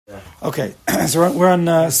Okay, so we're on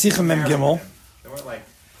Sichos Mem Gimel. They weren't like...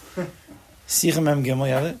 Sichos Mem Gimel,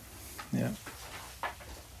 you have it? Yeah.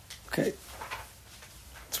 Okay.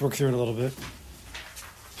 Let's work through it a little bit.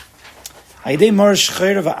 Aidei Marash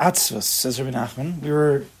Chayra Va'atzvus, says Rabbi Nachman. We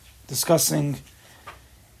were discussing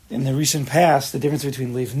in the recent past the difference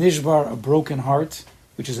between Lev Nishbar, a broken heart,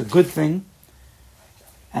 which is a good thing,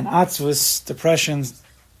 and Atzvus, depression,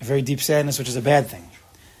 a very deep sadness, which is a bad thing.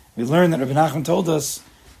 We learned that Rabbi Nachman told us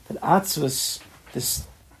that Atzvus, this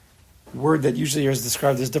word that usually is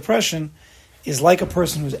described as depression, is like a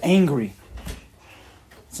person who's angry.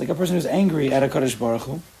 It's like a person who's angry at HaKadosh Baruch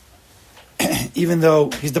Hu, even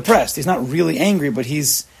though he's depressed. He's not really angry, but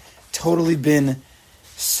he's totally been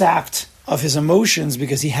sapped of his emotions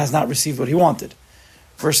because he has not received what he wanted.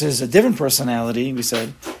 Versus a different personality, we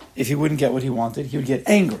said, if he wouldn't get what he wanted, he would get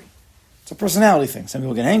angry. It's a personality thing. Some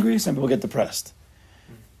people get angry, some people get depressed.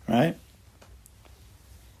 Right?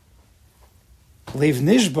 Lev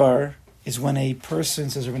Nishbar is when a person,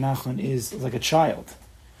 says Rabbi Nachman, is like a child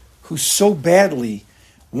who so badly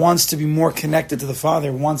wants to be more connected to the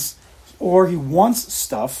Father, or he wants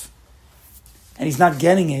stuff, and he's not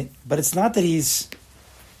getting it, but it's not that he's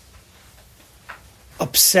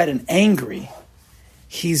upset and angry,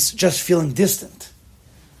 he's just feeling distant.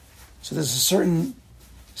 So there's a certain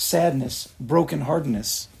sadness,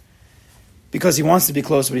 brokenheartedness, because he wants to be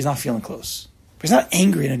close, but he's not feeling close. But he's not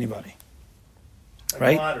angry at anybody. Like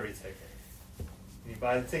right? a lottery ticket. You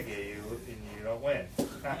buy the ticket, and you don't win. You're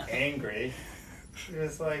not angry. You're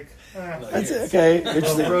just like, that's okay. A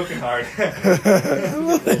little broken heart.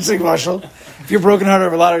 Interesting, Marshall. If you're broken hearted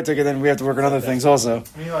over a lottery ticket, then we have to work on other things also.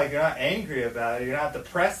 I mean, like, you're not angry about it. You're not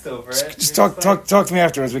depressed over it. Just talk to me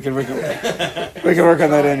afterwards. We can work on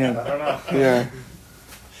that in you. I don't know. Yeah.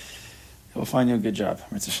 We'll find you a good job.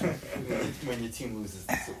 When your team loses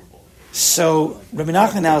the Super Bowl. So Rabbi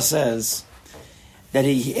Nachman now says that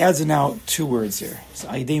he adds now two words here. So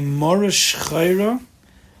Aidei Mora Shchayra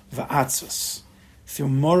Va'atzvus. Through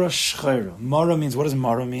Mora Shchayra. Mora means, what does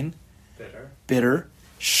Mora mean? Bitter.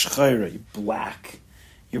 Shchayra, you're black.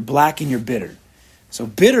 You're black and you're bitter. So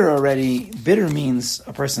bitter means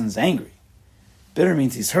a person's angry. Bitter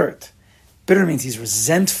means he's hurt. Bitter means he's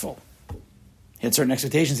resentful. He had certain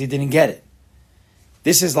expectations, he didn't get it.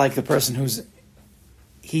 This is like the person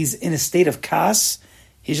he's in a state of kas.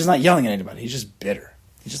 He's just not yelling at anybody. He's just bitter.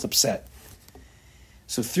 He's just upset.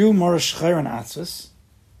 So through Marash Chayr and Atzvus,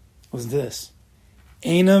 listen to this.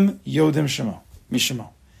 Einam Yodim Shemo. Mishemo.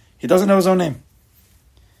 He doesn't know his own name.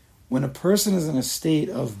 When a person is in a state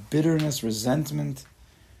of bitterness, resentment,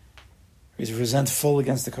 he's resentful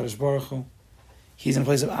against the Kadosh Baruch Hu, he's in a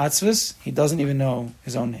place of Atzvus, he doesn't even know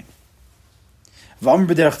his own name. And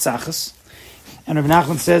Rabbi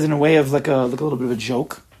Nachman says in a way of like a little bit of a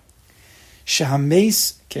joke,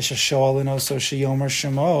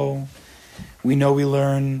 we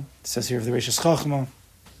learn, it says here of the Reishis Chachma,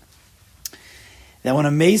 that when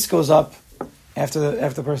a mace goes up after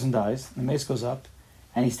the person dies, the mace goes up,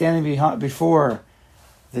 and he's standing before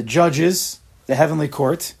the judges, the heavenly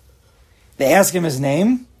court, they ask him his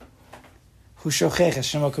name, he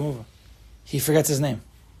forgets his name.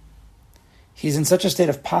 He's in such a state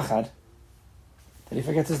of pachad that he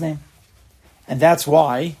forgets his name. And that's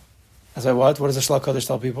why, what does the Shlach Kodesh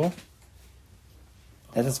tell people?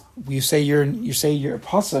 That is, you say your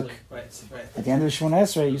pasuk at the end of the Shemona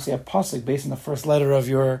Esrei. You say a pasuk based on the first letter of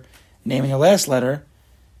your name and your last letter,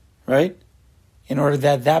 right? In order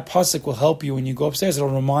that pasuk will help you when you go upstairs. It'll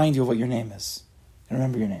remind you of what your name is and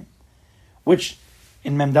remember your name. Which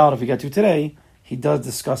in Mem Daled, if we get to today, he does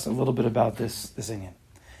discuss a little bit about this inyan.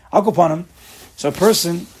 I'll go upon him. So a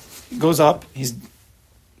person goes up, he's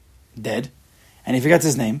dead, and he forgets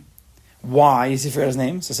his name. Why does he forget his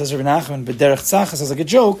name? So it says Rabbi Nachman, B'derech Tzachas, says like a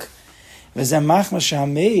joke, V'zeh machma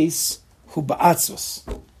she'hameis hu ba'atzvus.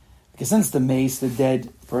 Because since the mace, the dead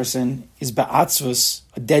person, is ba'atzvus,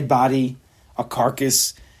 a dead body, a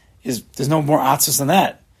carcass, there's no more atzvus than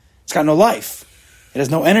that. It's got no life. It has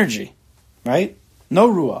no energy, right? No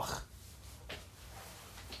ruach.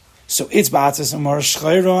 So it's ba'atzvus and marash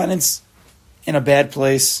chayra, and it's in a bad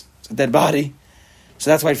place. It's a dead body.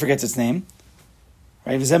 So that's why it forgets its name.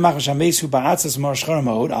 Right? He doesn't know his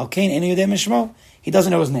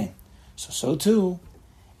name. So too,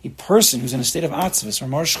 a person who's in a state of atzvus or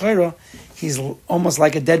marash chayra, he's almost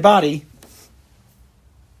like a dead body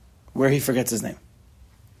where he forgets his name.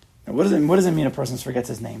 Now, what does it mean a person forgets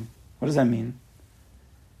his name? What does that mean?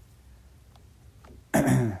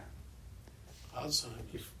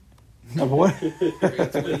 No, but what?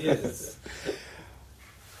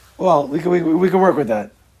 Well, we can work with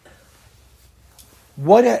that.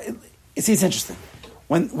 See, it's interesting.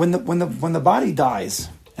 when the body dies,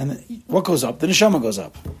 and what goes up? The neshama goes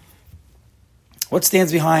up. What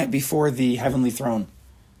stands before the heavenly throne?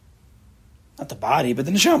 Not the body, but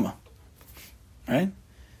the neshama. Right?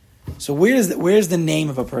 So where's the name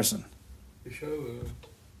of a person?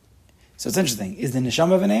 So it's interesting. Is the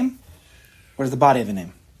neshama of a name? Or does the body have a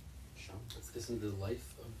name? Isn't the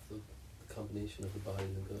life of the combination of the body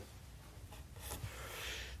and the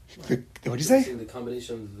guf? What do you say? The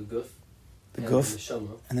combination of the guf The and guf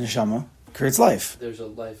the neshama creates life. There's a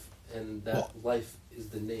life, and that life is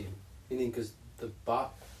the name. Meaning, because the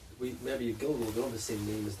maybe a Gilgul, they don't have the same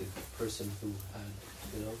name as the person who had,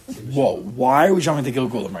 Whoa, why are we jumping to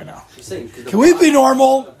Gilgulim right now? I'm saying, can we be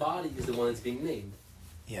normal? The body is the one that's being named.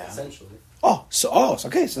 Yeah. Essentially.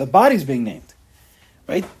 Okay, so the body's being named.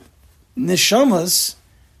 Right? Neshamas,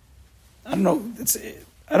 I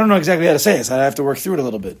don't know exactly how to say this. I have to work through it a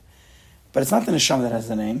little bit. But it's not the neshama that has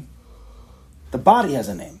the name. The body has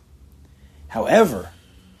a name. However,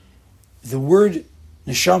 the word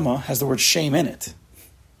neshama has the word shame in it.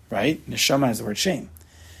 Right? Neshama has the word shame.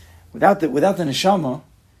 Without the neshama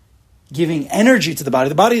giving energy to the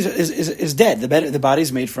body is dead. The body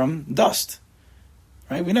is made from dust.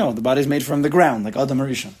 Right? We know the body is made from the ground, like Adam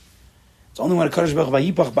Rishon. It's only when a Kadosh Baruch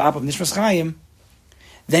Hu vayipach ba'apav nishmas chayim,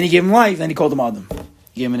 then he gave him life, then he called him Adam.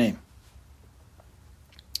 He gave him a name.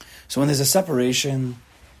 So when there's a separation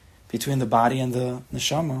between the body and the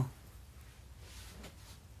neshama,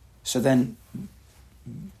 so then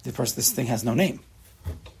this thing has no name.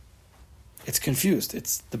 It's confused.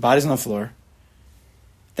 The body's on the floor.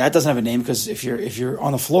 That doesn't have a name because if you're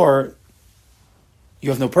on the floor, you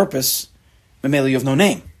have no purpose. Mamela, you have no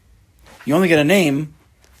name. You only get a name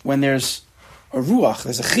when there's a ruach,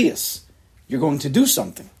 there's a chiyas. You're going to do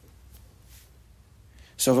something.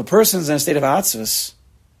 So if a person's in a state of atzvus,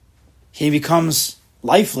 he becomes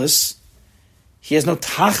lifeless. He has no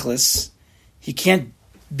tachlis. He can't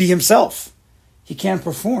be himself. He can't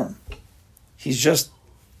perform. He's just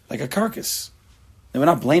like a carcass. And we're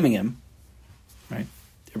not blaming him, right?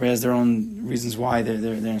 Everybody has their own reasons why they're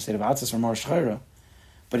in a state of atzvus or mar shchayra.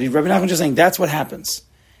 But Rabbi Nachman is just saying that's what happens.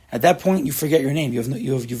 At that point, you forget your name.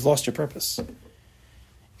 You've lost your purpose.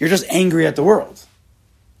 You're just angry at the world,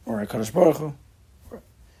 or at Kadosh Baruch Hu.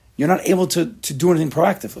 You're not able to do anything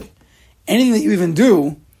proactively. Anything that you even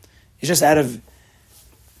do is just out of,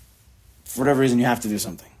 for whatever reason, you have to do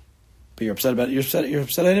something. But you're upset about it. You're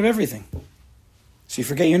upset out of everything. So you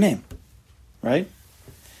forget your name, right?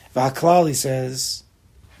 V'haklal, he says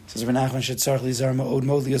Rabbi Nachman, shetzarich lizar ma'od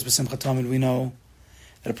mod lios b'simcha tamid. We know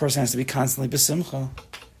that a person has to be constantly b'simcha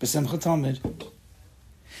tamid.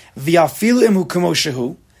 V'afilu imu kamo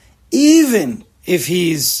shehu, even if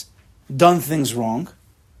he's done things wrong.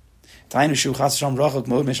 Tainu shu chas sham rachok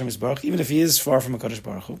mod mesham isbarach, even if he is far from a Kadosh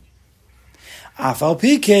Baruch Hu. Afal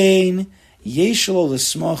pikein yesh lo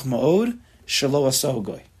l'smach ma'od shelo asahu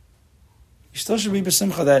goy. You still should be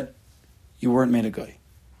b'simcha that you weren't made a goy.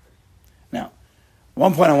 Now,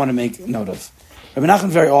 one point I want to make note of. Rabbi Nachman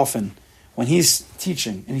very often, when he's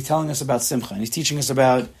teaching and he's telling us about simcha and he's teaching us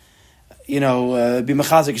about, be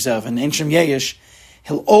mechazik yourself and Ein Shem Yeyish,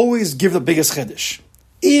 he'll always give the biggest chiddush.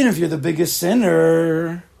 Even if you're the biggest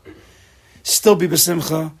sinner, still be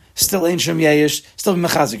b'simcha, still Ein Shem Yeyish, still be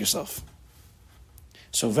mechazik yourself.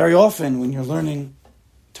 So very often when you're learning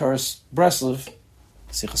Torah's Breslov,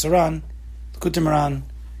 Sichos HaRan, L'kutei Moharan,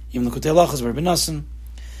 even L'kutei Halachos, Rabbi Nassim,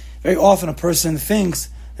 very often a person thinks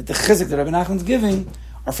that the chizik that Rabbi Nachman's giving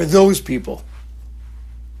are for those people.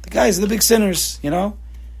 The guys are the big sinners, Even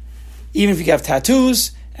if you have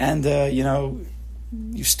tattoos and,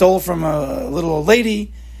 you stole from a little old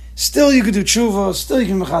lady, still you could do tshuva, still you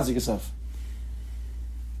can mechazik yourself.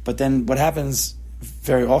 But then what happens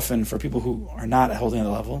very often for people who are not holding at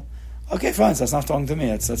the level, okay, fine, so that's not talking to me.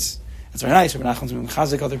 That's very nice. Rabbi Nachman's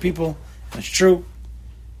mechazik other people, and it's true.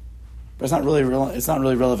 But it's not really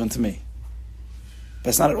relevant to me. But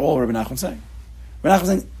it's not at all what Rabbi Nachman's saying. Rabbi Nachman's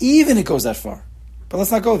saying even it goes that far, but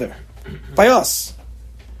let's not go there. By us,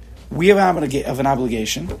 we have an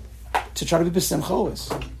obligation to try to be b'simcha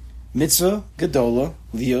always. Mitzvah gedola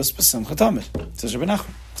lios b'simcha tamid. Says Rabbi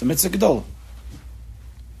Nachman. It's a mitzvah gedola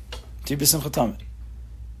to be b'simcha tamid.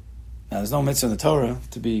 Now, there's no mitzvah in the Torah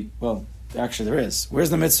to be. Well, actually, there is.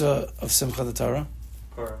 Where's the mitzvah of simcha in the Torah?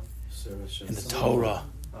 In the Torah.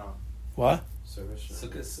 What?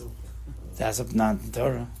 That's not the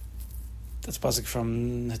Torah. That's pasuk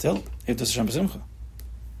from Hatil. If there's Hashem b'simcha.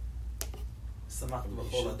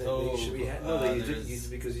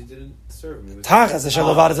 Because you didn't serve me.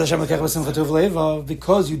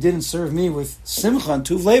 Because you didn't serve me with simcha and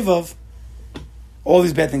tuv levav, all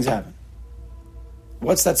these bad things happen.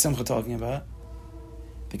 What's that simcha talking about?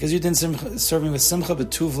 Because you didn't serve me with simcha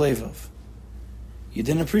b'tuv levav. You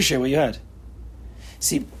didn't appreciate what you had.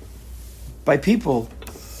 See, by people,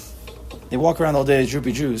 they walk around all day as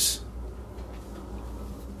droopy Jews.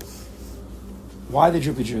 Why are they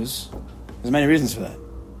droopy Jews? There's many reasons for that.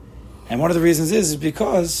 And one of the reasons is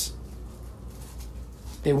because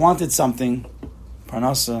they wanted something,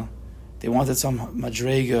 parnasa, they wanted some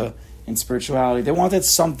madrega in spirituality, they wanted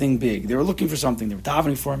something big. They were looking for something, they were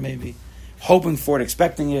davening for it maybe, hoping for it,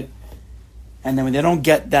 expecting it, and then when they don't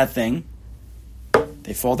get that thing,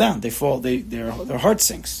 they fall down. Their heart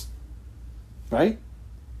sinks, right?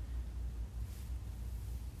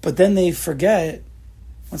 But then they forget.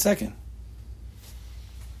 One second.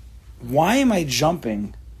 Why am I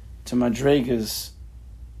jumping to madregas?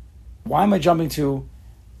 Why am I jumping to?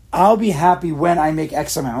 I'll be happy when I make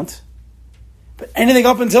X amount, but anything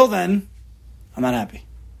up until then, I'm not happy.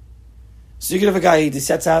 So you could have a guy, he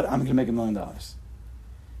sets out, I'm going to make $1 million.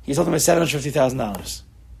 He's holding my $750,000.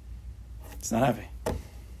 He's not happy.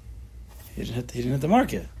 He didn't hit the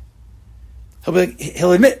market.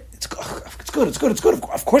 He'll admit, it's good.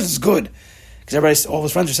 Of course it's good. Because everybody, all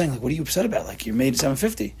his friends are saying, like, what are you upset about? Like, you made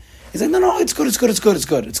 $750. He's like, no, it's good. In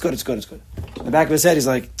the back of his head, he's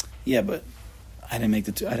like, yeah, but I didn't make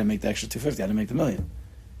the extra $250. I didn't make the $1 million.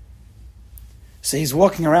 So he's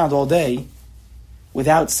walking around all day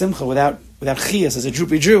without simcha, without chiyas as a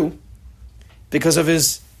droopy Jew, because of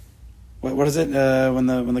his what is it when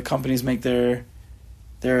the companies make their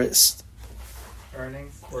earnings.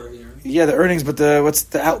 Yeah, the earnings, but what's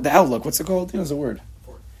the outlook? What's it called? There's a word.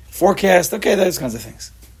 Forecast. Okay, those kinds of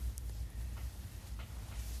things.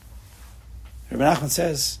 Rabbi Nachman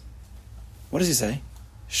says, what does he say?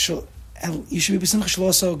 You should be b'simcha shelo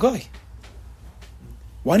asa goy.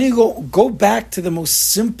 Why don't you go back to the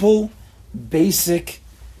most simple, basic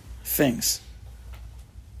things?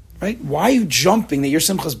 Right? Why are you jumping that your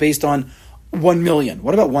simcha is based on 1 million?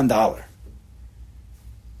 What about $1?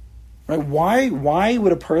 Right? Why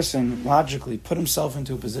would a person logically put himself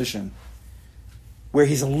into a position where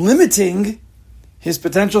he's limiting his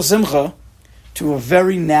potential simcha to a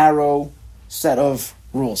very narrow set of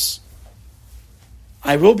rules?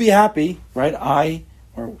 I will be happy, right?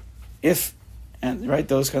 If, and right,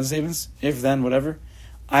 those kinds of statements. If, then, whatever.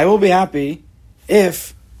 I will be happy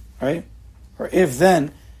if, right? Or if,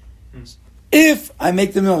 then. If I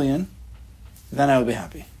make the $1 million, then I will be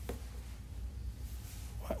happy.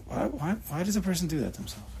 Why does a person do that to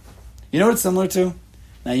himself? You know what it's similar to?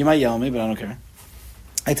 Now, you might yell at me, but I don't care.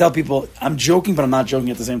 I tell people, I'm joking, but I'm not joking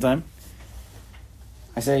at the same time.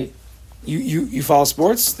 I say, you follow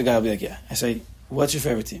sports? The guy will be like, yeah. I say, what's your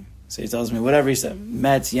favorite team? So he tells me whatever he said.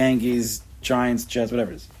 Mets, Yankees, Giants, Jets,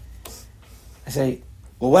 whatever it is. I say,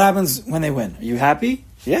 well, what happens when they win? Are you happy?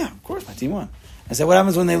 Yeah, of course, my team won. I say, what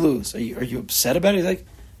happens when they lose? Are you upset about it? He's like,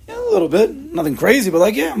 yeah, a little bit. Nothing crazy, but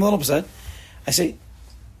like, yeah, I'm a little upset. I say,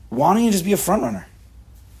 why don't you just be a front runner?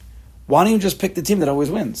 Why don't you just pick the team that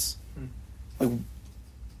always wins? Like,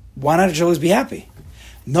 why not just always be happy?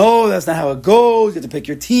 No, that's not how it goes. You have to pick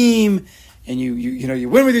your team, and you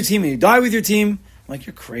win with your team, and you die with your team. I'm like,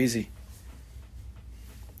 you're crazy.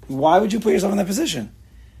 Why would you put yourself in that position?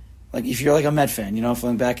 Like, if you're like a Met fan,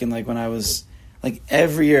 feeling back in like when I was like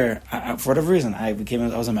every year, for whatever reason, I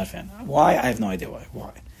was a Met fan. Why? I have no idea why.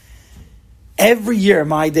 Why? Every year,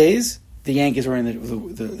 my days, the Yankees were in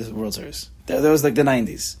the World Series. That was like the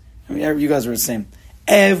 90s. I mean, you guys were the same.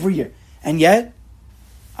 Every year. And yet,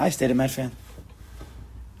 I stayed a Met fan.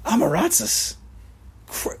 I'm a Ratzis.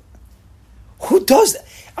 Who does that?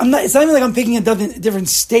 It's not even like I'm picking a different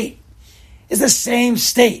state. It's the same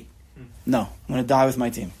state. No, I'm going to die with my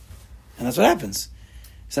team. And that's what happens.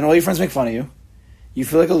 So then all your friends make fun of you. You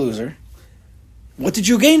feel like a loser. What did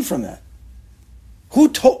you gain from that? Who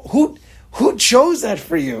chose that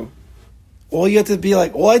for you? All you had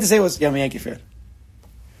to say was, yeah, I'm a Yankee fan.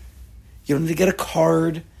 You don't need to get a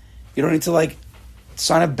card. You don't need to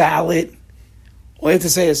sign a ballot. All you have to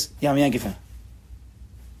say is, yeah, I'm a Yankee fan.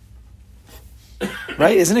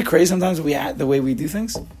 Right? Isn't it crazy sometimes the way we do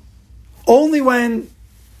things? Only when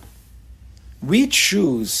we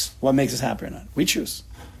choose what makes us happy or not. We choose.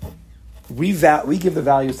 We give the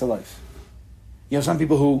values to life. Some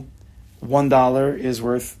people who $1 is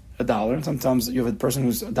worth $1, and sometimes you have a person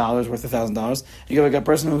whose $1 is worth $1,000. You have a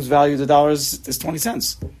person whose value of $1 is 20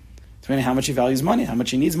 cents. Depending on how much he values money, how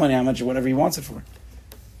much he needs money, how much whatever he wants it for.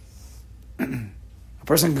 A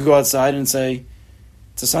person could go outside and say,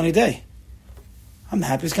 it's a sunny day. I'm the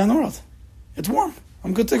happiest guy in the world. It's warm.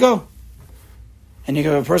 I'm good to go. And you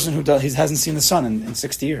have a person who he hasn't seen the sun in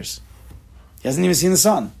 60 years. He hasn't even seen the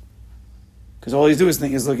sun. Because all he's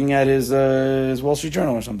doing is looking at his Wall Street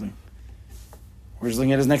Journal or something. We're just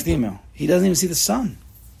looking at his next email. He doesn't even see the sun.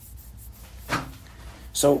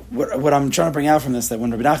 So what I'm trying to bring out from this, that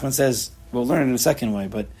when Rabbi Nachman says, we'll learn it in a second way,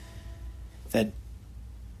 but that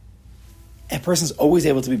a person's always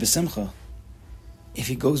able to be besimcha if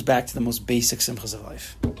he goes back to the most basic simchas of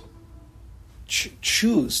life.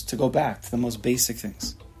 Choose to go back to the most basic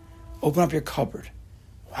things. Open up your cupboard.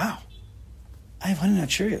 Wow, I have Honey Nut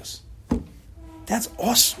Cheerios. That's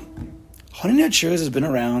awesome. Honey Nut Cheerios has been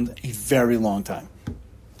around a very long time.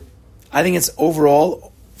 I think it's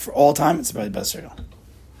overall, for all time, it's probably the best cereal.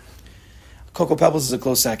 Cocoa Pebbles is a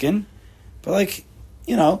close second, but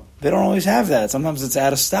they don't always have that. Sometimes it's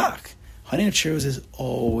out of stock. Honey Nut Cheerios is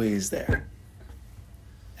always there.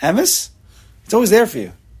 Emes? It's always there for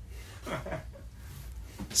you.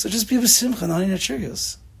 So just be with simcha and Honey Nut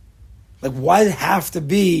Cheerios. Why does it have to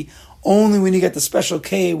be only when you get the special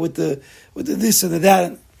K with the this or the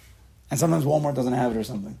that? And sometimes Walmart doesn't have it or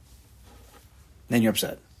something. Then you're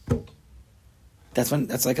upset.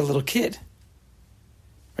 That's like a little kid.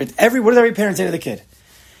 Right? What does every parent say to the kid?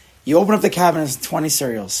 You open up the cabinet, there's 20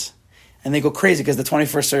 cereals. And they go crazy because the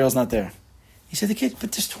 21st cereal's not there. You say to the kid,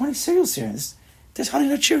 but there's 20 cereals here. There's Honey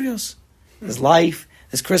Nut Cheerios. There's Life.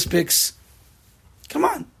 There's Crispix. Come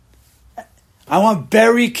on. I want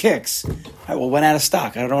Berry Kicks. All right, well, went out of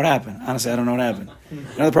stock. I don't know what happened. Honestly, I don't know what happened.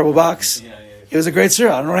 Another purple box? Yeah. It was a great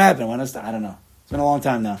cereal. I don't know what happened. Went out of stock. I don't know. It's been a long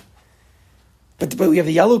time now. But we have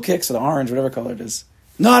the yellow Kicks or the orange, whatever color it is.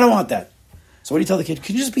 No, I don't want that. So what do you tell the kid?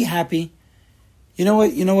 Can you just be happy? You know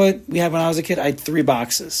what we had when I was a kid? I had 3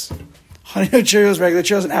 boxes. Honey Nut Cheerios, regular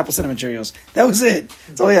Cheerios, and apple cinnamon Cheerios. That was it.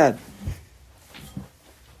 That's all we had.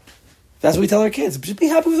 That's what we tell our kids. Just be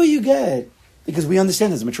happy with what you get. Because we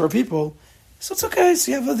understand as mature people, so it's okay.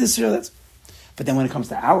 So you have this or that. But then when it comes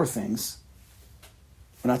to our things,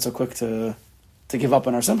 we're not so quick to give up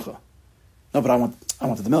on our simcha. No, but I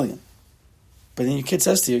wanted the million. But then your kid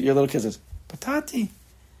says to you, your little kid says, but Tati,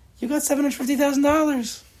 you got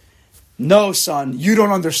 $750,000. No, son, you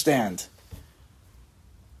don't understand.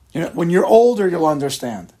 When you're older, you'll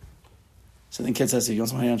understand. So then kid says to you, you want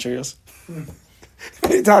some Honey Nut Cheerios?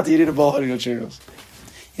 Hey, Tati, you need a bowl of Honey Nut Cheerios.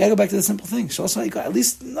 You gotta go back to the simple thing. Show us how you got. At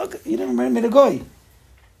least you never made a goy.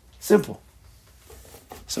 Simple.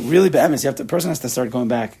 So really, the person has to start going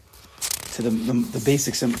back to the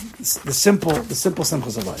basic, the simple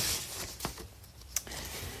simples of life.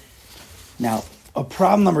 Now, a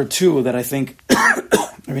problem number 2 that I think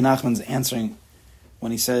Rabbi Nachman's answering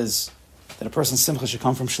when he says that a person's simcha should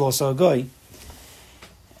come from shlosa goy.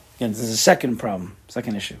 Again, there's a second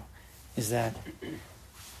issue, is that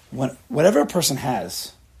whatever a person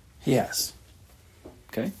has, he has.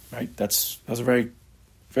 Okay, right? That was a very,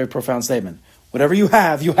 very profound statement. Whatever you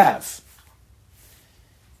have, you have.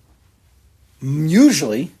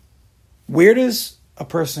 Usually, where does a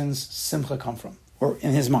person's simcha come from, or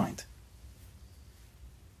in his mind?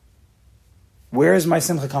 Where is my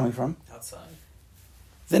simcha coming from? Outside.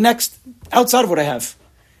 Outside of what I have.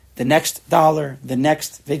 The next dollar, the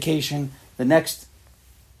next vacation, the next,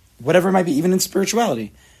 whatever it might be, even in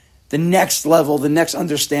spirituality. The next level, the next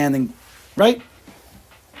understanding, right?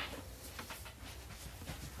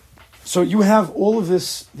 So you have all of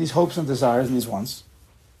these hopes and desires and these wants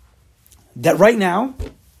that right now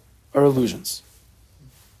are illusions.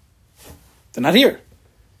 They're not here.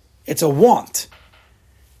 It's a want.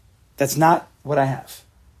 That's not what I have.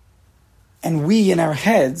 And we, in our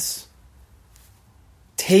heads,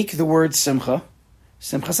 take the word simcha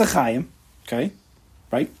sachayim, okay,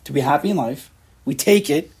 right, to be happy in life. We take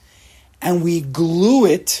it and we glue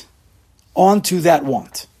it onto that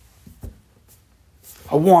want.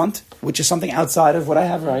 A want, which is something outside of what I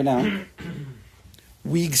have right now.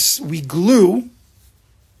 We glue,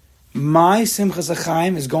 my simcha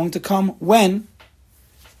sachayim is going to come when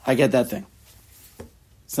I get that thing.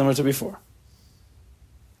 Similar to before.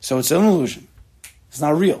 So it's an illusion. It's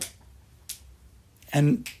not real.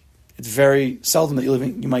 And it's very seldom that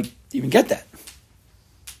you might even get that.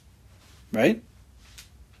 Right?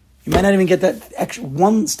 You might not even get that extra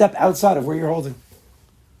one step outside of where you're holding.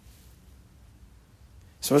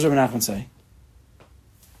 So what does Rabbi Nachman say?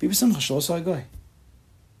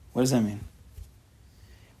 What does that mean?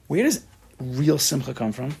 Where does real simcha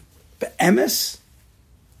come from? But emes,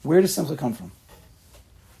 where does simcha come from?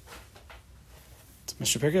 It's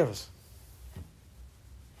Mr. Perkevos.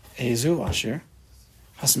 Ezu Asher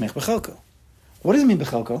Hasmech Bechelko. What does it mean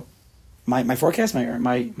Bechelko? My forecast, my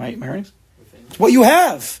earnings? It's what you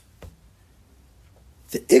have.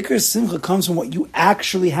 The Iker Simcha comes from what you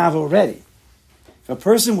actually have already. If a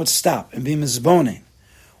person would stop and be mizbonin,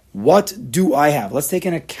 what do I have? Let's take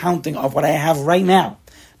an accounting of what I have right now.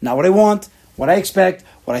 Not what I want, what I expect,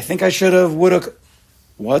 what I think I should have, would have.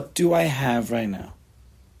 What do I have right now?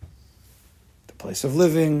 The place of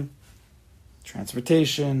living,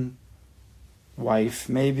 transportation, wife,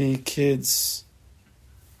 maybe, kids,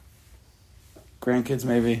 grandkids,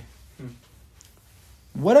 maybe.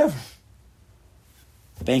 Whatever.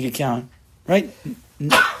 Bank account, right?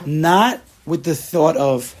 Not with the thought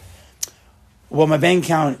of, well, my bank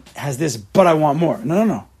account has this, but I want more.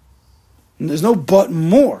 No. There's no but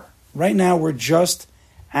more. Right now, we're just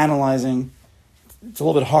analyzing. It's a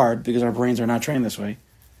little bit hard because our brains are not trained this way.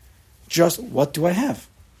 Just, what do I have?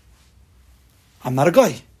 I'm not a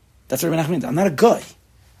guy. That's what Rabbi Nachman means. I'm not a guy.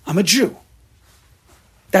 I'm a Jew.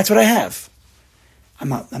 That's what I have. I'm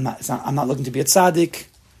not looking to be a tzaddik.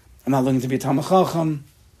 I'm not looking to be a Talmid Chacham.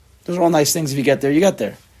 Those are all nice things. If you get there, you get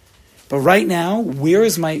there. But right now, where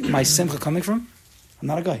is my simcha coming from? I'm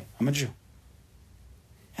not a guy. I'm a Jew.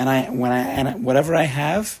 And whatever I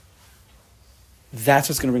have, that's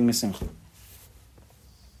what's going to bring me simcha.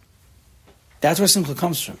 That's where simcha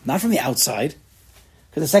comes from, not from the outside.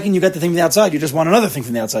 Because the second you get the thing from the outside, you just want another thing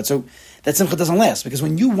from the outside. So that simcha doesn't last. Because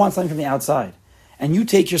when you want something from the outside, and you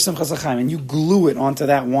take your Sichos HaRan and you glue it onto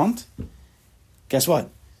that want, guess what?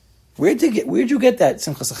 Where'd you get that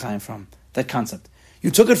Sichos HaRan from? That concept.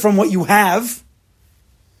 You took it from what you have,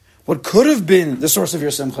 what could have been the source of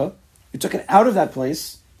your simcha. You took it out of that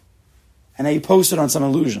place, and now you post it on some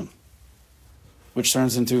illusion, which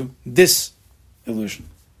turns into this illusion.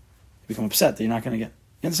 You become upset that you're not going to get.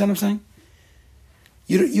 You understand what I'm saying?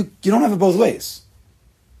 You don't have it both ways.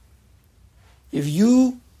 If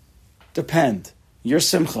you depend your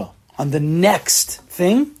simcha on the next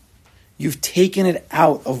thing, you've taken it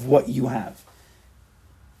out of what you have.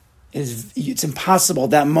 It's impossible at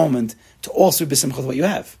that moment to also be b'simcha with what you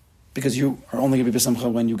have, because you are only going to be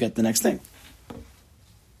b'simcha when you get the next thing.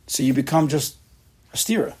 So you become just a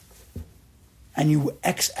stira, and you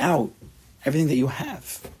X out everything that you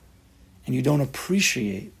have, and you don't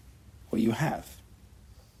appreciate what you have.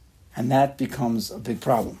 And that becomes a big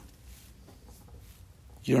problem.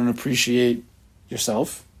 You don't appreciate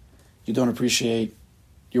yourself. You don't appreciate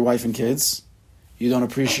your wife and kids. You don't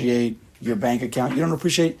appreciate your bank account. You don't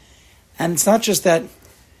appreciate... And it's not just that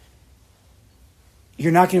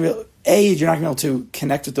you're not going to be able to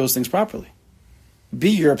connect with those things properly. B,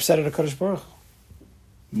 you're upset at HaKadosh Baruch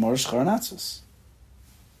Hu. Morish Charanatzos.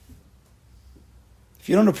 If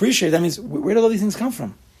you don't appreciate, that means, where do all these things come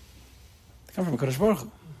from? They come from HaKadosh Baruch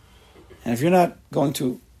Hu. And if you're not going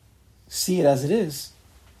to see it as it is,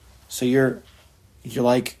 so you're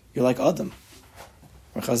like Adam.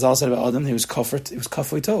 Where Chazal said about Adam, he was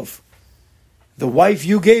kafui tov. The wife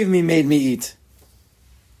you gave me made me eat.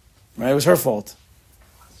 Right? It was her fault.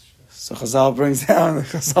 So Chazal brings down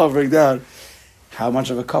how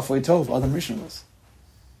much of a kafui tov Adam Rishon was.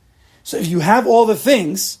 So if you have all the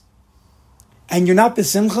things and you're not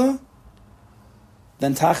besimcha,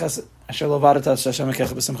 then tachas asher lo varatas Hashem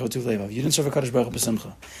ekecha besimcha u'tuv levav. You didn't serve a Kadosh Baruch Hu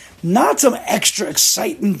besimcha. Not some extra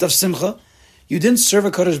excitement of simcha. You didn't serve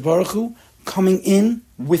a Kadosh Baruch Hu coming in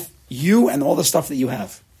with you and all the stuff that you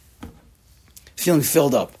have. Feeling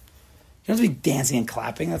filled up. You don't have to be dancing and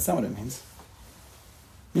clapping. That's not what it means.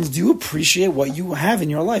 It means, do you appreciate what you have in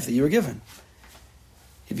your life that you were given?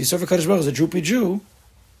 If you serve a Kadosh Baruch Hu as a droopy Jew,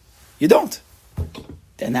 you don't.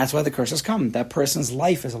 And that's why the curses come. That person's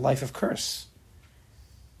life is a life of curse.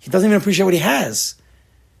 He doesn't even appreciate what he has.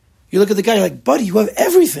 You look at the guy, you're like, buddy, you have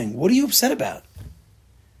everything. What are you upset about?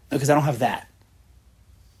 No, because I don't have that.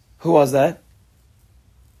 Who was that?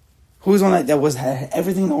 Who was one that had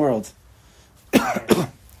everything in the world?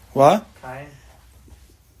 What? Cain.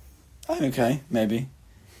 Okay, maybe.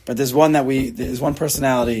 But there's one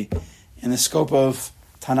personality in the scope of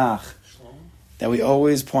Tanakh that we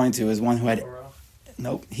always point to as one who had...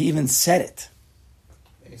 Nope, he even said it.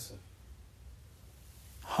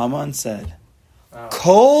 Haman said,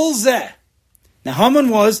 Kol zeh. Now Haman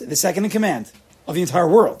was the second in command of the entire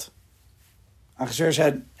world. Achashverosh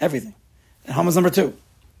had everything. And Haman's number 2.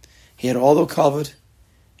 He had all the kavod,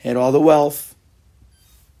 he had all the wealth,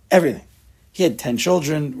 everything. He had 10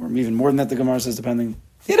 children, or even more than that, the Gemara says, depending.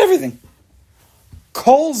 He had everything.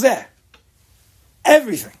 Kol zeh.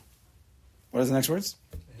 Everything. What are the next words?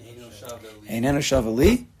 Einenu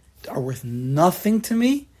shavali are worth nothing to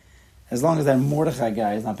me as long as that Mordechai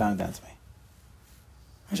guy is not bowing down to me.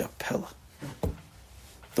 There's a pillar.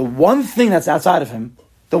 The one thing that's outside of him,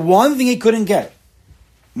 the one thing he couldn't get,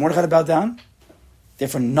 Mordechai to bow down,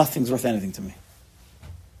 therefore nothing's worth anything to me.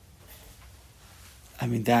 I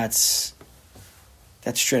mean, that's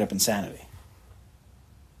straight up insanity.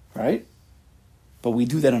 Right? But we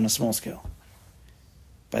do that on a small scale.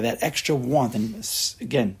 By that extra want, and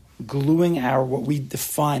again, gluing what we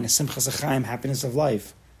define as simcha HaRan, happiness of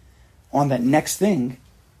life, on that next thing,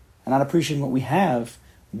 and not appreciating what we have,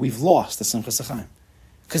 we've lost the simcha HaRan.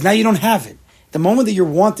 Because now you don't have it. The moment that you're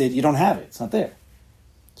wanted, you don't have it. It's not there.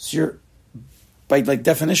 So you're, by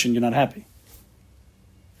definition, you're not happy.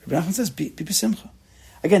 Rabbi Nachman says, be simcha.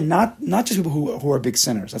 Again, not just people who are big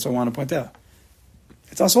sinners. That's what I want to point out.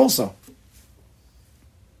 It's us also.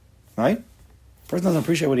 Right? The person doesn't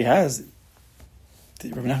appreciate what he has.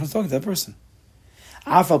 Rabbi Nachman's talking to that person.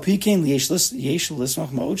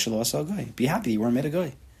 Be happy you weren't made a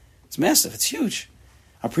guy. It's massive. It's huge.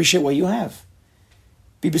 Appreciate what you have.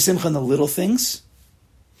 Be besimcha in the little things,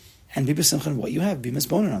 and be besimcha in what you have. Be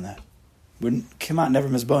misbonin on that. We cannot never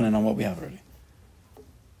misbonin on what we have already,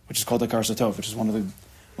 which is called the Akar Satov, which is one of the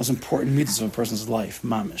most important mitzvahs of a person's life,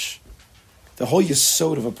 mamish. The whole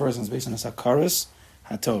yesod of a person is based on this Akaras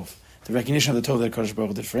Hatov, the recognition of the Tov that Kadosh Baruch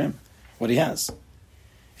Hu did for him, what he has.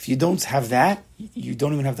 If you don't have that, you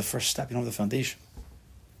don't even have the first step. You don't have the foundation.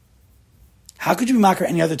 How could you be makar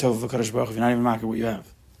any other Tov of Kadosh Baruch Hu if you're not even makar what you have?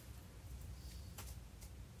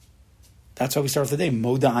 That's why we start off the day.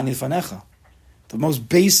 Moda ani fanecha. The most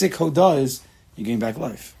basic hoda is you're getting back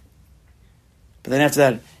life. But then after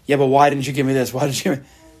that, yeah, but why didn't you give me this? Why did you give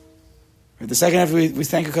me... The second after we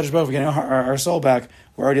thank Kadosh Baruch Hu for getting our soul back,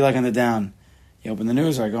 we're already on the down. You open the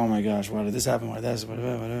news, like, oh my gosh, why did this happen? Why did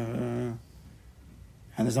that?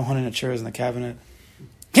 And there's no honey in the chairs in the cabinet.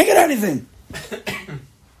 Can't get anything.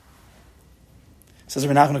 Says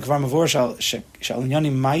Rabbi Nachman Kvar Mavor Shal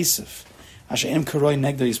Inyani Ma'isif Asher Im Karoi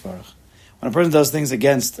Negdo Yisparach. When a person does things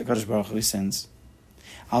against the Kadosh Baruch Hu, he sins.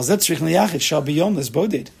 Al Zet Tzrich Liyachid Shal Biyom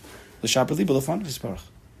Lisbodid L'Shapeli B'Lefon Yisparach.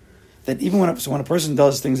 That even when a person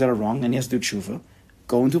does things that are wrong and he has to do tshuva,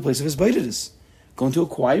 go into a place of his bodidus. Go into a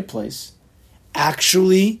quiet place.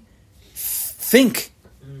 Actually think.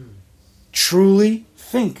 Truly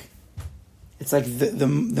think. It's like the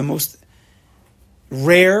most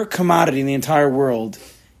rare commodity in the entire world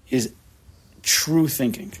is true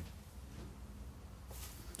thinking.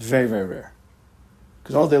 Very, very rare.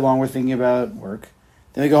 Because all day long we're thinking about work.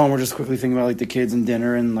 Then we go home, we're just quickly thinking about the kids and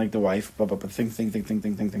dinner and the wife. But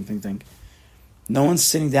think. No one's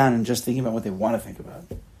sitting down and just thinking about what they want to think about.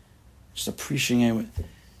 Just appreciating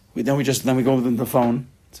it. Then we go with the phone.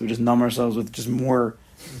 So we just numb ourselves with just more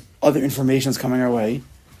other information's coming our way.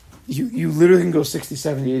 You literally can go 60,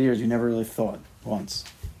 70, 80 years you never really thought once.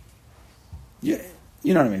 You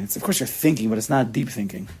know what I mean? Of course you're thinking, but it's not deep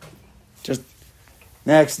thinking. Just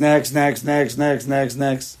next.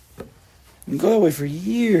 You can go that way for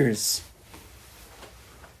years.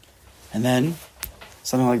 And then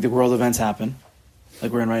something like the world events happen,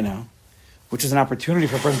 like we're in right now, which is an opportunity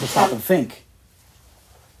for a person to stop and think.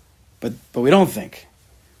 But we don't think.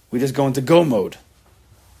 We just go into go mode,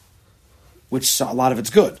 which a lot of it's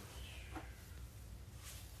good.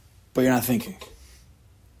 But you're not thinking.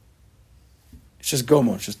 It's just go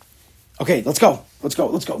mode. It's just, okay, let's go.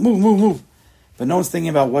 Move. But no one's thinking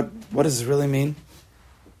about what does this really mean?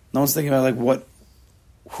 No one's thinking about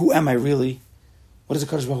who am I really? What does the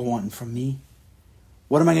Kadosh Baruch Hu want from me?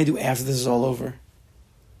 What am I going to do after this is all over?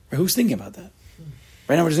 Or who's thinking about that?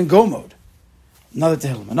 Right now we're just in go mode. Another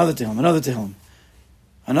Tehillim,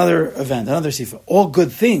 another event, another Sifa. All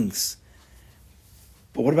good things.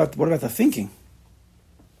 But what about the thinking?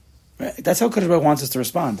 Right? That's how Kadosh Baruch Hu wants us to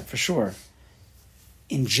respond, for sure.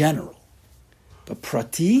 In general. But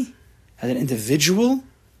prati, as an individual,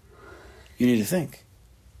 you need to think.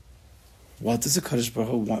 What does the Kadosh Baruch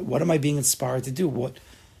Hu want? What am I being inspired to do? What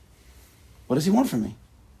does he want from me?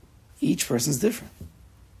 Each person's different.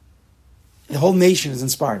 The whole nation is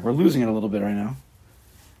inspired. We're losing it a little bit right now.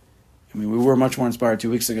 I mean, we were much more inspired 2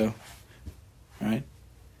 weeks ago. Right?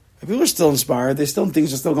 But people are still inspired.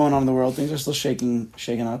 Things are still going on in the world. Things are still shaking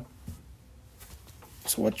up.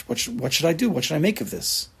 So what should I do? What should I make of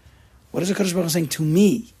this? What is the Kadosh Baruch Hu saying to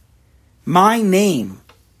me? My name.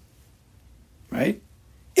 Right?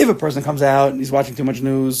 If a person comes out and he's watching too much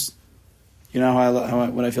news, you know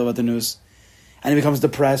what I feel about the news, and he becomes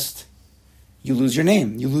depressed, you lose your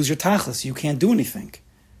name. You lose your tachlis. You can't do anything.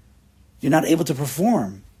 You're not able to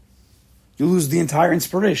perform. You lose the entire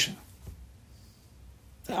inspiration.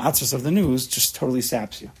 The atzvos of the news just totally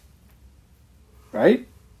saps you. Right?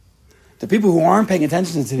 The people who aren't paying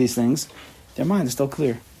attention to these things, their mind is still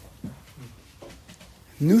clear.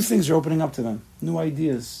 New things are opening up to them. New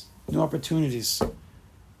ideas. New opportunities.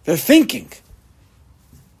 They're thinking.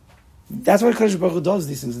 That's why Kadosh Baruch Hu does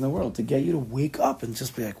these things in the world, to get you to wake up and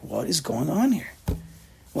just be like, what is going on here?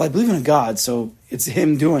 Well, I believe in a God, so it's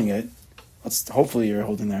him doing it. Hopefully you're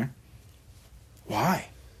holding there. Why?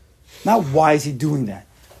 Not why is he doing that,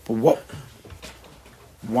 but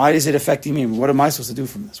Why is it affecting me? What am I supposed to do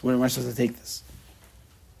from this? Where am I supposed to take this?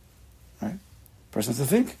 Right? Person has to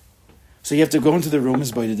think. So you have to go into the room,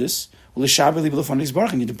 as Boyd did this, and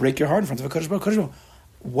you need to break your heart in front of a Kodesh Baruch Hu.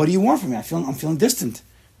 What do you want from me? I'm feeling distant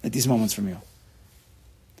at these moments from you.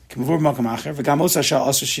 But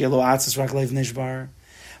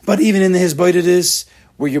even in the Hisboidedis,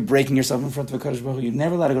 where you're breaking yourself in front of a Kodesh Baruch Hu, you're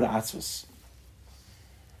never allowed to go to Atzvus.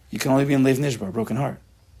 You can only be in Lev Nishbar, broken heart.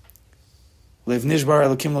 Lev Nishbar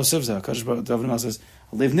Elokim Lo Sivza. Kodesh Baruch Hu, David Melch says,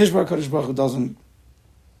 Lev Nishbar Kodesh Baruch Hu doesn't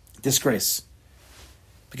disgrace.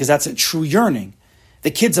 Because that's a true yearning.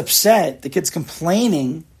 The kid's upset, the kid's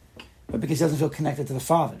complaining, but because he doesn't feel connected to the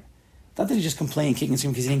father. Not that he's just complaining, kicking and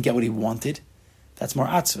screaming because he didn't get what he wanted. That's more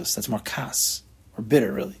atzvus, that's more kas, or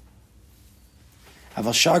bitter, really.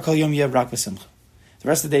 Aval shar kol yom yeh rak b'simcha. The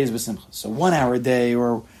rest of the day is b'simcha. So 1 hour a day,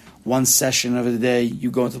 or one session of the day, you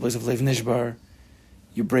go into the place of Lev Nishbar,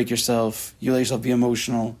 you break yourself, you let yourself be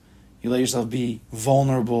emotional, you let yourself be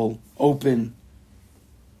vulnerable, open,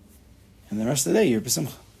 and the rest of the day, you're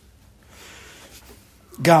b'simcha.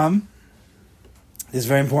 Gam, this is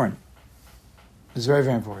very important. It's very,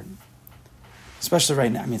 very important. Especially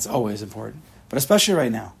right now. I mean, it's always important. But especially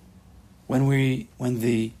right now, when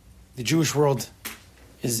the Jewish world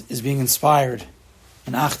is being inspired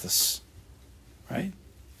in Achdus, right?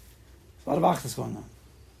 There's a lot of Achdus going on.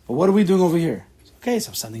 But what are we doing over here? Okay, so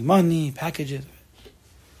I'm sending money, packages.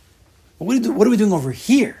 But what are we doing over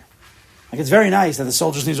here? Like, it's very nice that the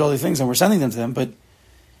soldiers need all these things and we're sending them to them, but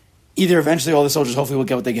either eventually all the soldiers hopefully will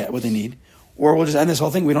get what they need, or we'll just end this whole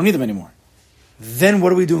thing, we don't need them anymore. Then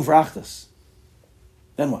what are we doing for Achdus?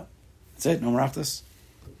 Then what? That's it? No more Achdus?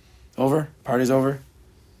 Over? Party's over?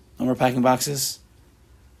 No more packing boxes?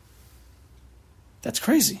 That's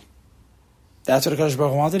crazy. That's what HaKadosh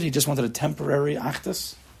Baruch Hu wanted? He just wanted a temporary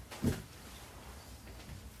Achdus?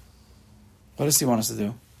 What does he want us to do?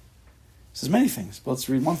 He says many things, but let's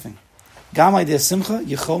read one thing. Gam idea simcha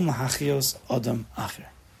yichol mahachios adam acher.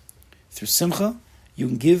 Through simcha, you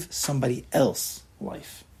can give somebody else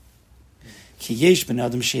life. You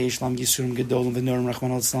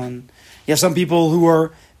have some people who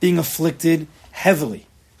are being afflicted heavily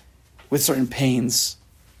with certain pains,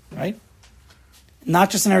 right? Not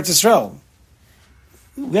just in Eretz Yisrael.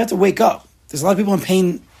 We have to wake up. There's a lot of people in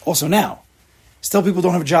pain also now. Still, people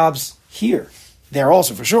don't have jobs here. There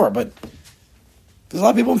also, for sure, but there's a lot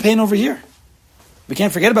of people in pain over here. We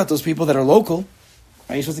can't forget about those people that are local.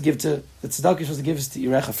 Right? You're supposed to give to the tzedakah. You're supposed to give is to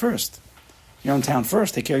Yerecha first, your own town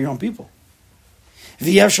first. Take care of your own people.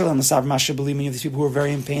 Many of these people who are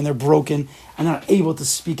very in pain, they're broken and not able to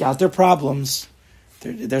speak out their problems.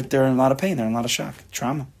 They're in a lot of pain. They're in a lot of shock,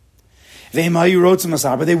 trauma.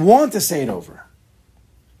 But they want to say it over.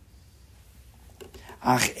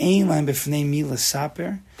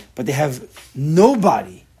 But they have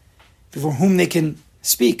nobody before whom they can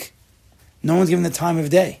speak. No one's given the time of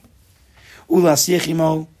day. And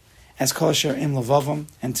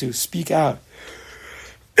to speak out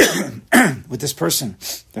with this person,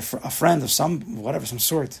 a friend of some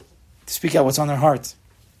sort, to speak out what's on their heart.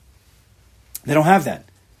 They don't have that.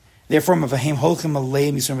 Therefore, they're filled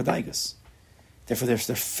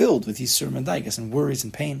with Yisur Madaigas and worries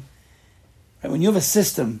and pain. Right? When you have a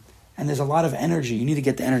system and there's a lot of energy, you need to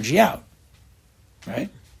get the energy out. Right?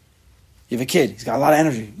 You have a kid, he's got a lot of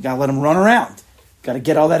energy. You got to let him run around. You got to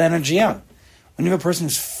get all that energy out. When you have a person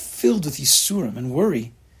who's filled with Yisurim and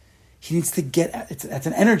worry, he needs to that's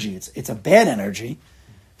an energy. It's a bad energy.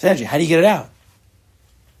 It's energy. How do you get it out?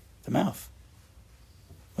 The mouth.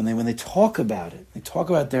 When they talk about it, they talk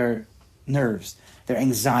about their nerves, their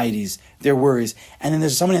anxieties, their worries, and then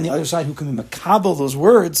there's somebody on the other side who can be makabel those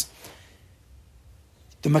words.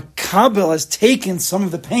 The makabel has taken some of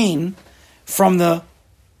the pain from the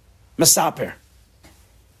mesaper.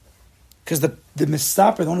 Because the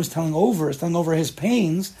mesaper, the one who's telling over his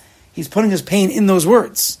pains, he's putting his pain in those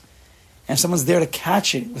words. And if someone's there to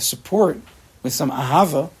catch it with support, with some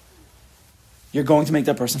ahava, you're going to make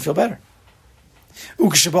that person feel better.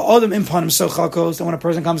 And when a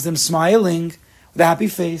person comes to him smiling with a happy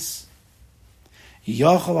face, you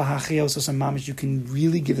can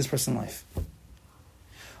really give this person life.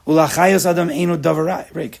 So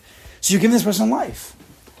you give this person life.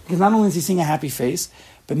 Because not only is he seeing a happy face,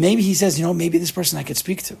 but maybe he says, maybe this person I could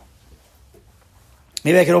speak to.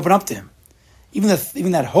 Maybe I could open up to him.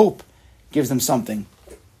 Even that hope gives them something.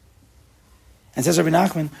 And says Rabbi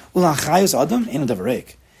Nachman,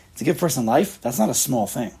 to give a person life, that's not a small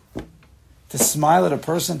thing. To smile at a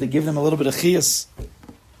person, to give them a little bit of chiyas,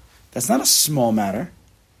 that's not a small matter.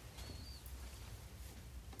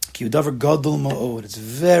 It's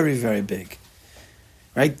very, very big.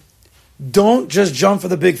 Right? Don't just jump for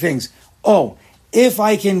the big things. Oh, if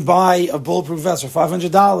I can buy a bulletproof vest for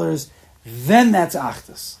 $500, then that's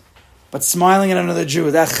achdus. But smiling at another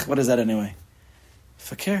Jew, what is that anyway?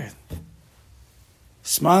 Fakir.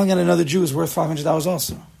 Smiling at another Jew is worth $500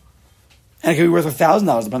 also. And it could be worth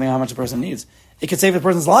 $1,000 depending on how much a person needs. It could save a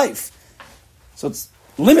person's life. So it's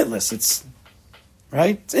limitless. It's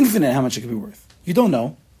right? It's infinite how much it could be worth. You don't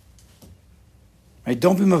know. Right?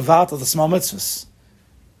 Don't be mavat of the small mitzvahs.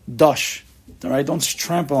 Dush. Right? Don't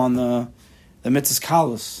trample on the mitzvahs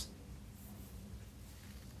kalus.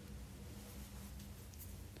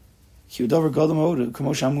 The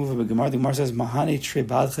Gemara says, Mahane tre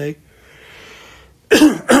badche.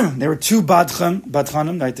 There were two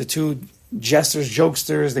badchanim, right? The two jesters,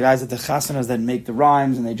 jokesters, the guys at the chasanas that make the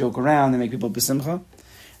rhymes and they joke around, they make people besimcha.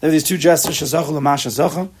 There were these two jesters, shazacha l'masha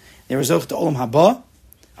zacha. They were zoch to olam haba,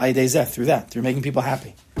 ayidei through that, through making people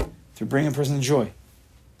happy, through bringing a person joy.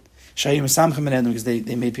 Shayim esamchem benedum, because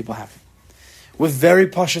they made people happy. With very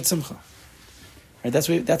pashat simcha. Right? That's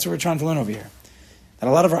what we're trying to learn over here. That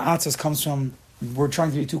a lot of our atzas comes from, we're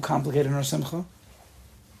trying to be too complicated in our simcha.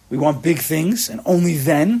 We want big things, and only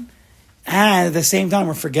then, and at the same time,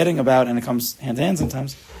 we're forgetting about, and it comes hand in hand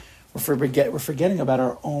sometimes, we're forgetting about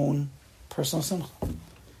our own personal simcha.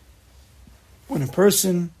 When a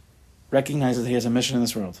person recognizes he has a mission in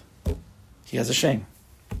this world, he has a shame,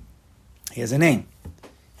 he has a name,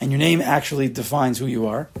 and your name actually defines who you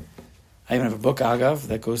are. I even have a book, Agav,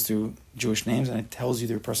 that goes through Jewish names, and it tells you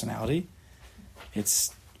their personality.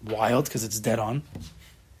 It's wild, because it's dead on.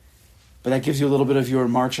 But that gives you a little bit of your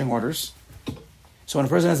marching orders. So when a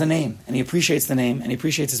person has a name, and he appreciates the name, and he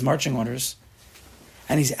appreciates his marching orders,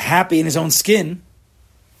 and he's happy in his own skin,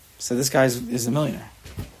 so this guy is a millionaire.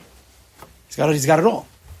 He's got it all.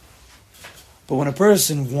 But when a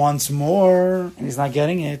person wants more, and he's not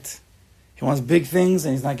getting it, he wants big things,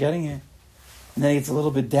 and he's not getting it, and then he gets a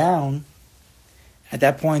little bit down, at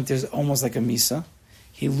that point there's almost like a misa.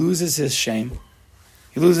 He loses his shame.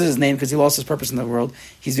 He loses his name because he lost his purpose in the world.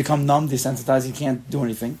 He's become numb, desensitized. He can't do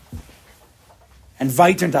anything. And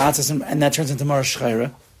Vaiter into Atzas, and that turns into Mara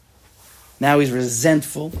Shchaira. Now he's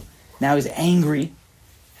resentful. Now he's angry.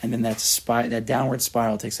 And then that downward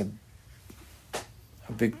spiral takes a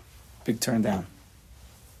big turn down.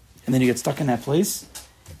 And then you get stuck in that place,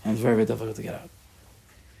 and it's very, very difficult to get out.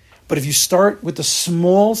 But if you start with the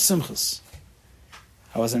small simchas,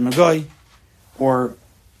 I was in Magoy, or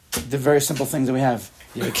the very simple things that we have.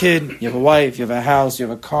 You have a kid, you have a wife, you have a house, you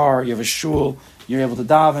have a car, you have a shul, you're able to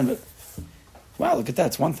daven, but wow, look at that,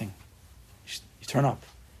 it's one thing. You turn up.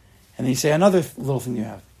 And then you say another little thing you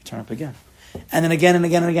have, you turn up again. And then again and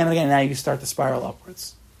again and again and again, now you start to spiral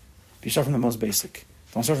upwards. But you start from the most basic.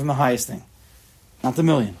 Don't start from the highest thing. Not the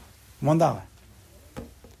million. $1.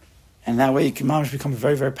 And that way you can become a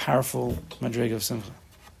very, very powerful madrega of simcha.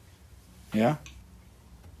 Yeah?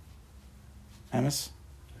 Amos?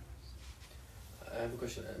 I have a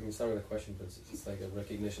question. I mean, it's not really a question, but it's like a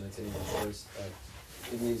recognition that's in your voice.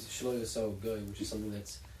 It means shlo so good, which is something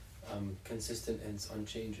that's consistent and it's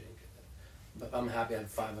unchanging. But I'm happy I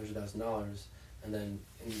have $500,000, and then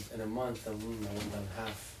in a month I went down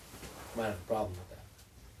half. I might have a problem with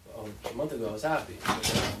that. A month ago I was happy,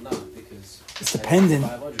 but now I'm not, because it's dependent.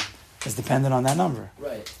 500. It's dependent on that number.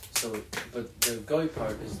 Right. So, but the goy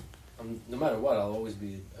part is, no matter what, I'll always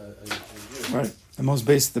be a Jew. Right. The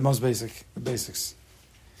basics.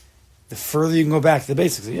 The further you can go back to the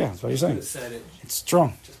basics, yeah, that's what you're saying. It's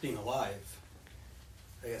strong. Just being alive.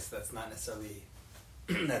 I guess that's not necessarily.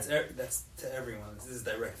 that's to everyone. This is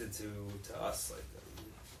directed to us, like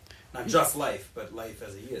not just life, but life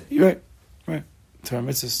as a yid. You're right. To our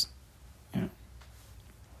mitzvahs. Yeah.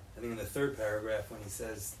 I think in the third paragraph when he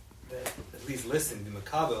says that at least listen to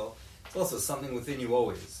Makabel, it's also something within you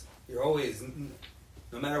always. You're always,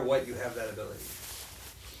 no matter what, you have that ability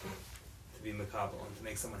to be Makabel and to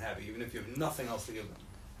make someone happy, even if you have nothing else to give them.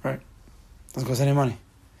 Right. Doesn't cost any money.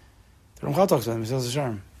 The Ramchal talks about it, Sichos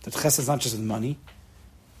HaRan. That chesed is not just with money.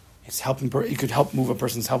 It's helping. You could help move a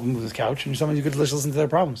person's move his couch, and someone you could listen to their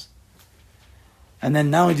problems. And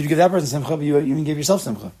then not only did you give that person simcha, but you even gave yourself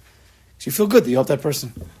simcha. So you feel good that you helped that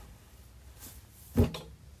person.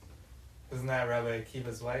 Wasn't that Rabbi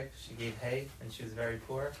Akiva's wife? She gave hay, and she was very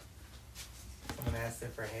poor. Someone asked her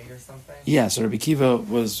for hay or something. Yeah, so Rabbi Akiva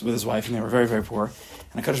was with his wife, and they were very, very poor.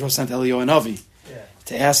 And HaKadosh Baruch Hu sent Elio and Avi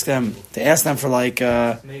to ask them for like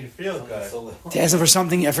made you feel good. To ask them for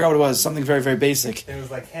something. I forgot what it was. Something very, very basic. It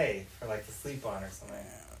was like hay for like to sleep on or something.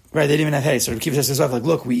 Right, they didn't even have hay. So Rabbi Akiva says to his wife, like,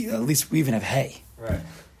 look, at least we even have hay. Right.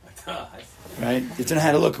 Right? You have to know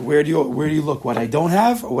how to look. Where do you look? What I don't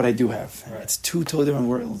have or what I do have? Right. It's two totally different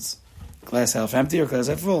worlds. Glass half empty or glass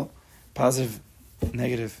half full. Positive,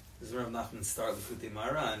 negative. Does Rav Nachman start with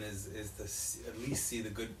Maran is to at least see the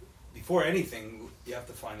good. Before anything, you have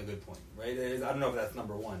to find a good point, right? I don't know if that's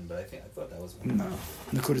number one, but I thought that was one. No.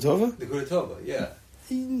 Nekuda Tova? Nekuda Tova, yeah.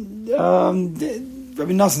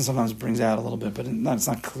 Rabbi Nosson sometimes brings out a little bit, but it's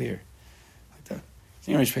not clear. Like that.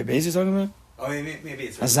 You know which Pei Beis you're talking about? Oh, maybe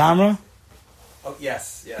it's... Azamra? Oh,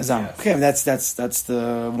 yes. Azamra. Yes. Okay, that's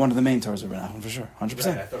the one of the main Torahs of Rabbi Nachman, for sure, 100%.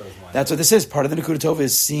 Right, I thought it was mine. That's what this is. Part of the Nekuda Tova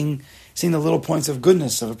is seeing the little points of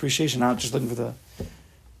goodness, of appreciation, not just looking for the...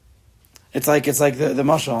 It's like the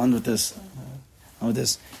mashal. I'll end with this.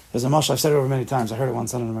 There's a mashal. I've said it over many times. I heard it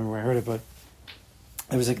once. I don't remember where I heard it, but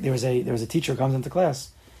there was a teacher who comes into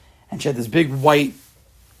class, and she had this big white.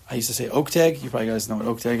 I used to say oak tag. You probably guys know what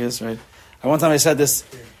oak tag is, right? One time I said this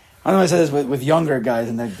with younger guys,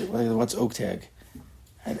 and what's oak tag?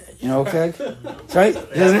 You know oak tag, right?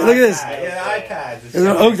 Look at this. Yeah, iPad. You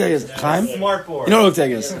know what oak tag is? Chaim? Smart board. You know what oak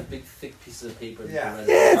tag is? Yeah, a big thick piece of paper. Yeah.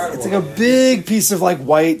 It's like a big piece of like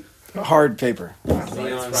white hard paper.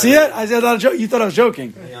 Neon. See it? I said not a joke. You thought I was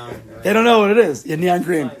joking. They don't know what it is. Yeah, neon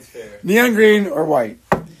green, neon green or white.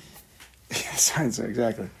 Science fair,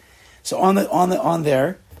 exactly. So on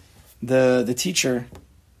there, the teacher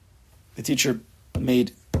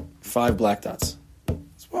made 5 black dots.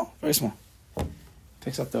 Small, very small.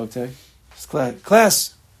 Picks up the oak tag.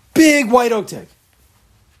 Class, big white oak tag.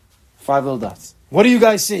 5 little dots. What do you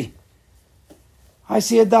guys see? I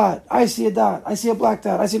see a dot. I see a dot. I see a black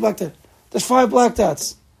dot. I see a black dot. There's 5 black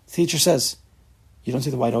dots. The teacher says, you don't see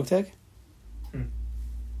the white oak tag?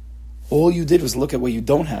 All you did was look at what you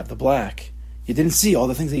don't have, the black. You didn't see all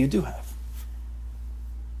the things that you do have.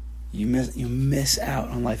 You miss out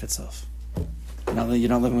on life itself. You're not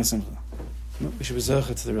living with simcha. We should be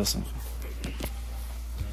zocher to the real simcha.